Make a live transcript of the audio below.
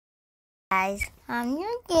Guys, I'm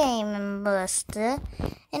your gamingbuster,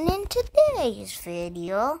 and in today's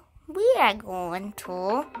video, we are going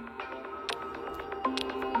to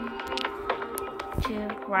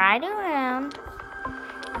ride around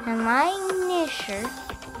in my Ignition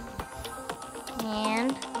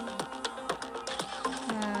and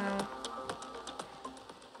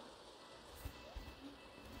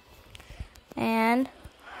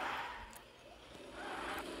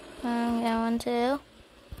I'm going to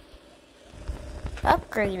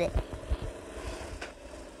upgrade it.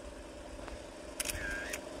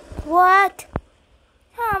 What?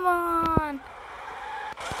 Come on.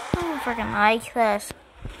 I don't freaking like this.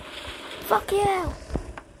 Fuck you.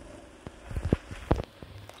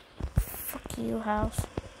 Fuck you, house.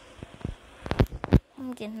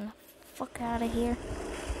 I'm getting the fuck out of here.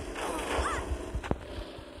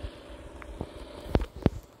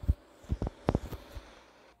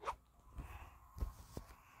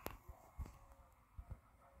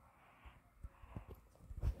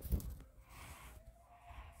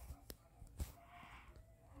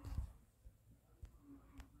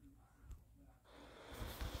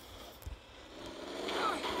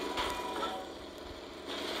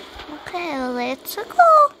 Okay, let's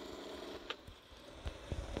go.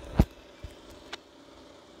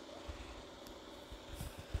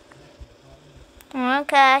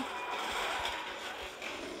 Okay.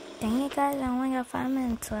 Dang it, guys, I only got 5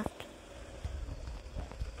 minutes left.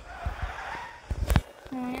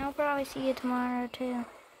 Alright, I'll probably see you tomorrow, too.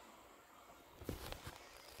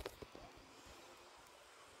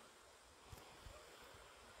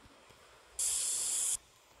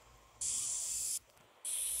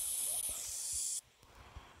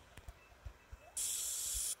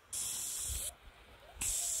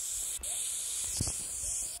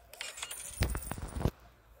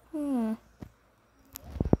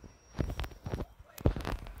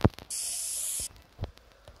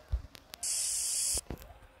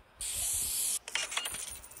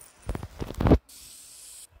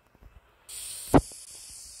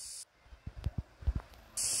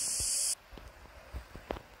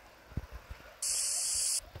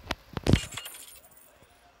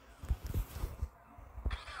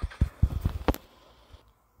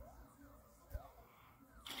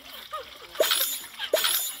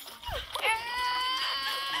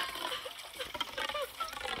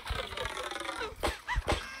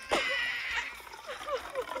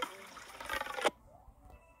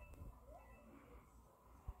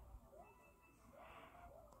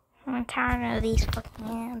 I'm tired of these fucking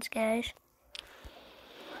hands, guys.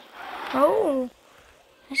 Oh,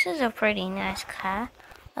 this is a pretty nice car.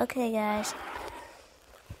 Okay, guys.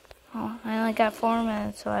 Oh, I only got 4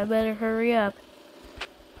 minutes, so I better hurry up.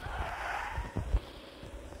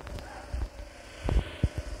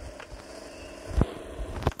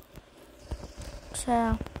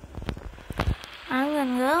 So, I'm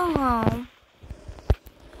gonna go home.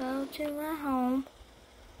 Go to my home.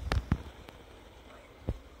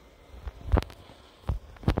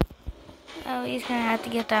 Oh, he's gonna have to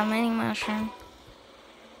get that mini mushroom.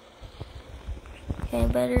 Okay,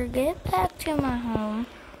 better get back to my home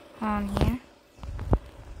on here.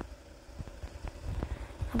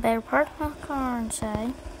 I better park my car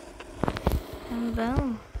inside. And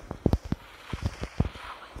boom.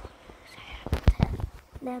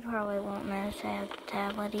 Dad probably won't notice I have the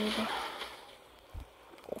tablet either.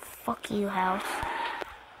 Oh, fuck you, house.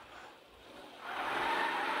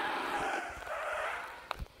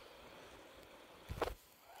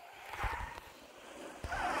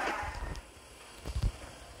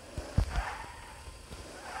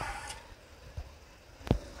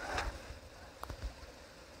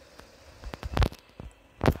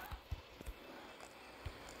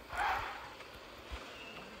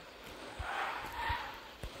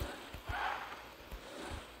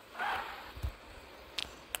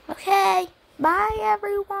 Okay, bye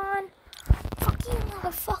everyone. Fuck you,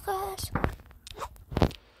 motherfuckers.